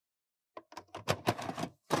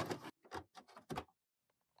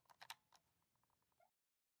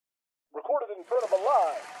front of a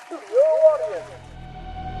live studio audience.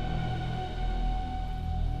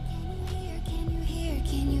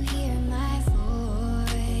 Can you hear my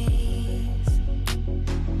voice?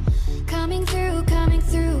 Coming through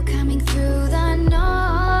the noise.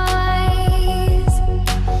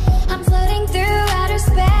 I'm floating through outer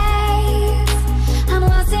space. I'm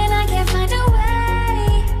lost and I can't find a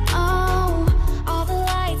way. Oh, all the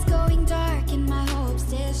lights going dark and my hopes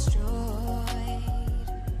destroyed.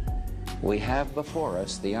 We have before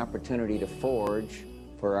us the opportunity to forge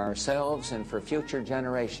for ourselves and for future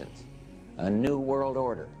generations a new world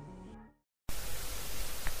order.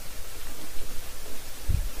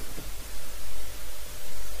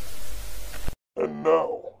 And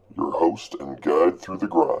now, your host and guide through the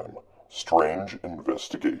grime, Strange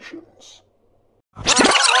Investigations.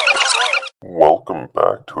 Welcome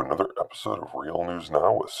back to another episode of Real News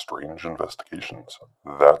Now with Strange Investigations.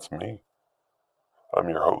 That's me. I'm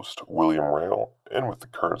your host, William Rail, and with the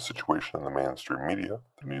current situation in the mainstream media,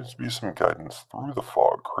 there needs to be some guidance through the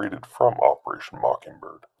fog created from Operation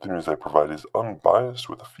Mockingbird. The news I provide is unbiased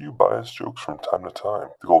with a few biased jokes from time to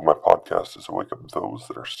time. The goal of my podcast is to wake up those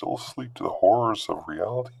that are still asleep to the horrors of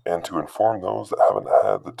reality, and to inform those that haven't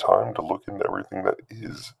had the time to look into everything that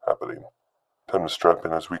is happening. Time to strap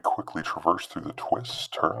in as we quickly traverse through the twists,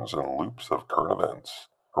 turns, and loops of current events.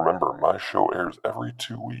 Remember, my show airs every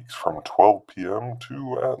 2 weeks from 12 p.m.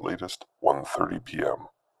 to, at latest, 1:30 p.m.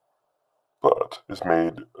 but is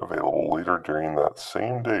made available later during that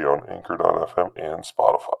same day on Anchor.fm and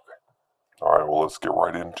Spotify. Alright, well, let's get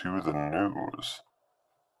right into the news.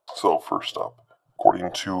 So, first up,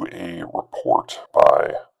 according to a report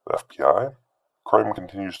by the FBI, crime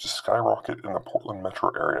continues to skyrocket in the Portland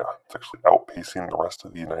metro area. It's actually outpacing the rest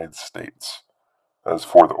of the United States. As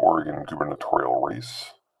for the Oregon gubernatorial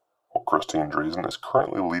race, well, Christine Drazan is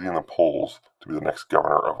currently leading the polls to be the next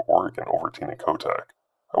governor of Oregon over Tina Kotek.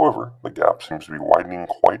 However, the gap seems to be widening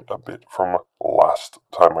quite a bit from last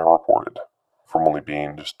time I reported, from only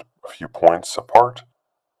being just a few points apart,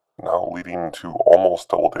 now leading to almost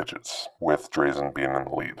double digits, with Drazan being in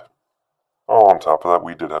the lead. Oh, on top of that,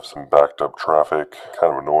 we did have some backed up traffic,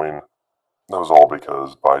 kind of annoying. That was all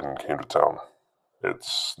because Biden came to town.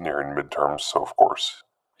 It's nearing midterms, so of course,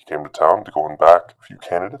 he came to town to go and back a few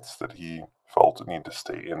candidates that he felt need to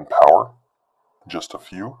stay in power. Just a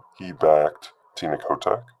few. He backed Tina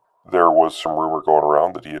Kotek. There was some rumor going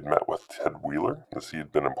around that he had met with Ted Wheeler, as he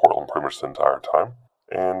had been in Portland pretty much the entire time,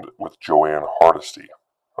 and with Joanne Hardesty.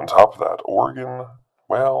 On top of that, Oregon,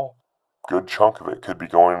 well, good chunk of it could be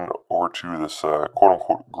going over to this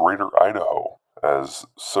quote-unquote Greater Idaho, as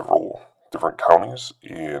several different counties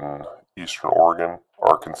in eastern Oregon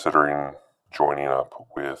are considering joining up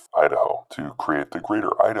with Idaho to create the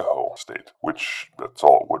Greater Idaho state, which that's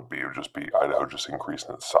all it would be. It would just be Idaho just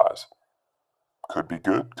increasing its size. Could be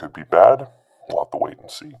good, could be bad. We'll have to wait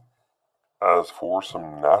and see. As for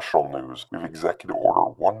some national news, we have Executive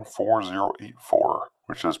Order 14084,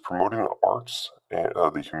 which is promoting the arts, and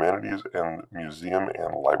the humanities, and museum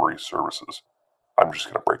and library services. I'm just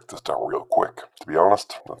going to break this down real quick. To be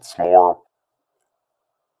honest, that's more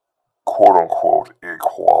quote-unquote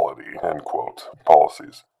equality, end quote,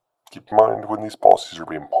 policies. Keep in mind, when these policies are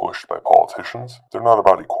being pushed by politicians, they're not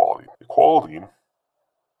about equality. Equality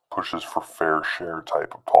pushes for fair share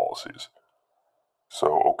type of policies.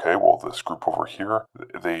 So, okay, well, this group over here,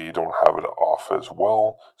 they don't have it off as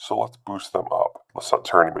well, so let's boost them up. Let's not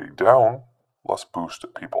tear anybody down, let's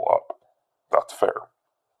boost people up. That's fair.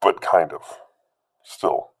 But kind of.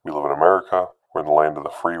 Still, we live in America, we're in the land of the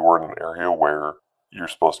free, we're in an area where you're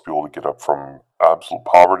supposed to be able to get up from absolute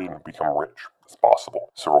poverty and become rich. It's possible.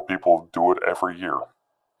 Several people do it every year.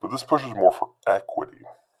 But this pushes more for equity.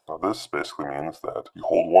 Now this basically means that you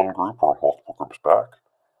hold one group or multiple groups back,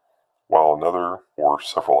 while another or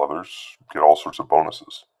several others get all sorts of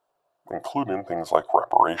bonuses, including things like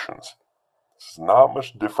reparations. This is not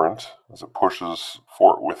much different as it pushes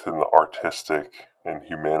for it within the artistic and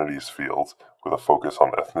humanities fields with a focus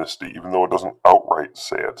on ethnicity, even though it doesn't outright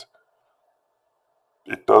say it.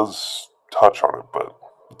 It does touch on it, but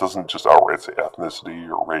it doesn't just outright say ethnicity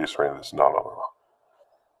or race or anything. No.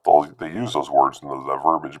 They use those words and that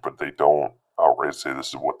verbiage, but they don't outright say this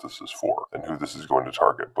is what this is for and who this is going to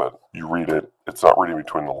target. But you read it, it's not reading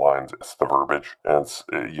between the lines, it's the verbiage, and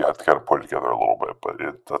you have to kind of put it together a little bit, but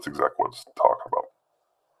that's exactly what it's talking about.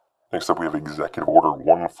 Next up, we have Executive Order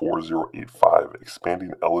 14085,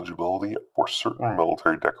 expanding eligibility for certain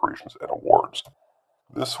military decorations and awards.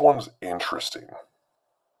 This one's interesting,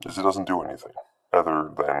 as it doesn't do anything other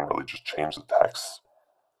than really just change the text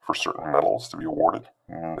for certain medals to be awarded,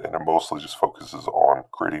 and it mostly just focuses on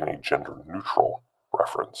creating a gender-neutral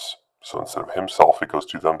reference So instead of himself, it goes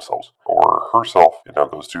to themselves. Or herself, it now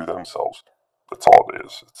goes to themselves. That's all it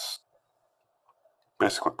is. It's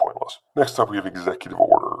basically pointless. Next up, we have Executive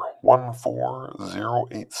Order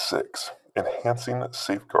 14086, Enhancing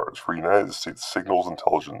Safeguards for United States Signals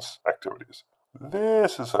Intelligence Activities.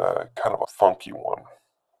 This is a kind of a funky one.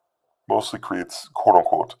 Mostly creates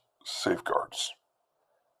quote-unquote safeguards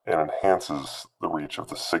and enhances the reach of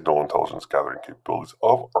the signal intelligence gathering capabilities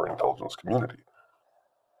of our intelligence community.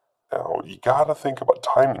 Now, you gotta think about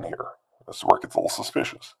timing here. This is where it gets a little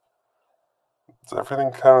suspicious. It's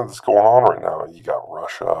everything kind of that's going on right now. You got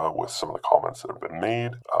Russia with some of the comments that have been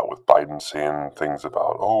made, with Biden saying things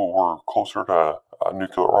about, oh, we're closer to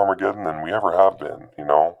nuclear Armageddon than we ever have been,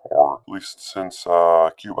 or at least since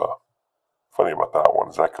Cuba. Funny about that one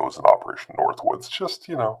is that goes in Operation Northwoods, just,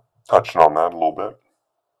 touching on that a little bit.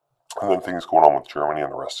 And then things going on with Germany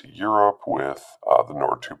and the rest of Europe with the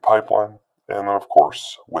Nord 2 pipeline. And then, of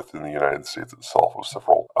course, within the United States itself, with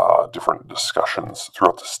several different discussions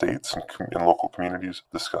throughout the states and local communities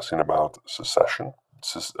discussing about secession,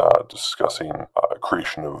 discussing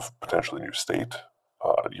creation of potentially new state,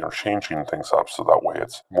 changing things up so that way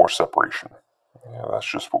it's more separation. Yeah,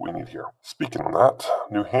 that's just what we need here. Speaking of that,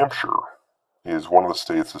 New Hampshire is one of the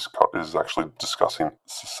states is actually discussing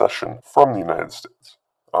secession from the United States.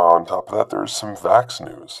 On top of that, there's some vax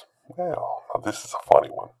news. Well, now this is a funny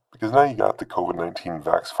one. Because now you got the COVID-19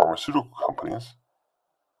 vax pharmaceutical companies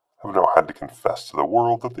have now had to confess to the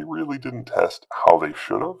world that they really didn't test how they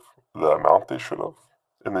should have, the amount they should have,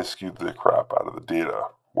 and they skewed the crap out of the data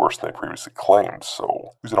worse than they previously claimed.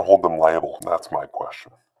 So who's going to hold them liable? That's my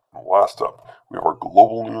question. And last up, we have our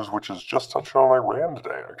global news, which is just touching on Iran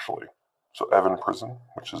today, actually. So Evin Prison,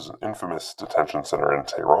 which is an infamous detention center in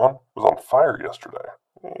Tehran, was on fire yesterday.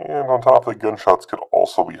 And on top of the gunshots could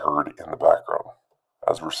also be heard in the background.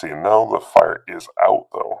 As we're seeing now, the fire is out,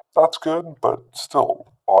 though. That's good, but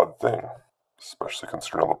still, odd thing. Especially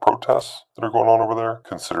considering all the protests that are going on over there,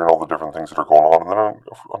 considering all the different things that are going on, and then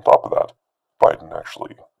on top of that, Biden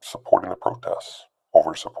actually supporting the protests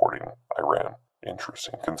over supporting Iran.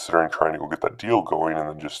 Interesting, considering trying to go get that deal going and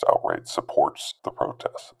then just outright supports the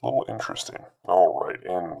protests. A little interesting. Alright,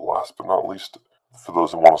 and last but not least, for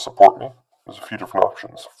those that want to support me, there's a few different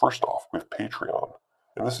options. First off, we have Patreon.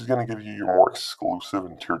 And this is going to give you your more exclusive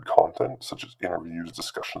and tiered content, such as interviews,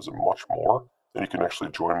 discussions, and much more. And you can actually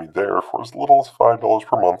join me there for as little as $5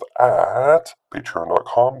 per month at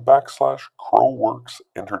patreon.com/CrowWorks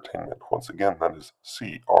Entertainment. Once again, that is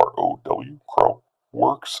CROW, Crow,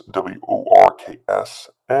 Works, WORKS,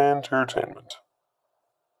 Entertainment.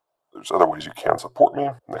 There's other ways you can support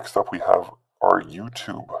me. Next up, we have our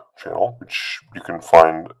YouTube channel, which you can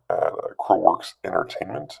find at CrowWorks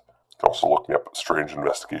Entertainment. You can also look me up at Strange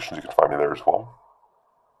Investigations. You can find me there as well.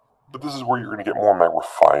 But this is where you're going to get more of my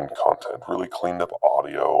refined content, really cleaned up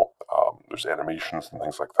audio. There's animations and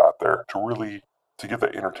things like that there to get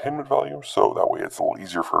that entertainment value. So that way it's a little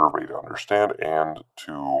easier for everybody to understand and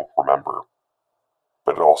to remember.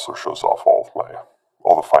 But it also shows off all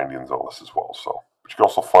the findings on this as well. So, but you can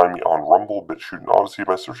also find me on Rumble, BitChute, and Odyssey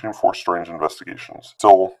by searching for Strange Investigations.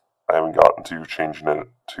 Still, I haven't gotten to changing it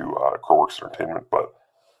to CrowWorks Entertainment, but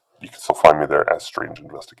you can still find me there as Strange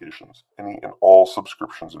Investigations. Any and all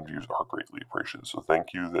subscriptions and views are greatly appreciated, so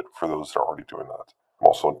thank you for those that are already doing that. I'm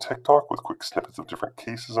also on TikTok with quick snippets of different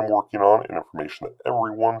cases I'm working on and information that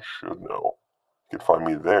everyone should know. You can find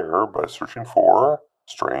me there by searching for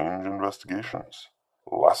Strange Investigations.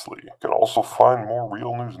 Lastly, you can also find more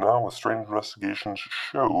Real News Now with Strange Investigations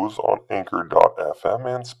shows on Anchor.fm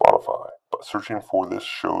and Spotify by searching for this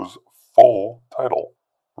show's full title,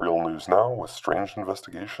 Real News Now with Strange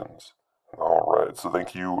Investigations. Alright, so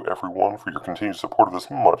thank you everyone for your continued support of this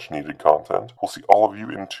much needed content. We'll see all of you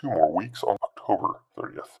in 2 more weeks on October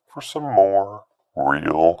 30th for some more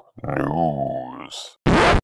Real News.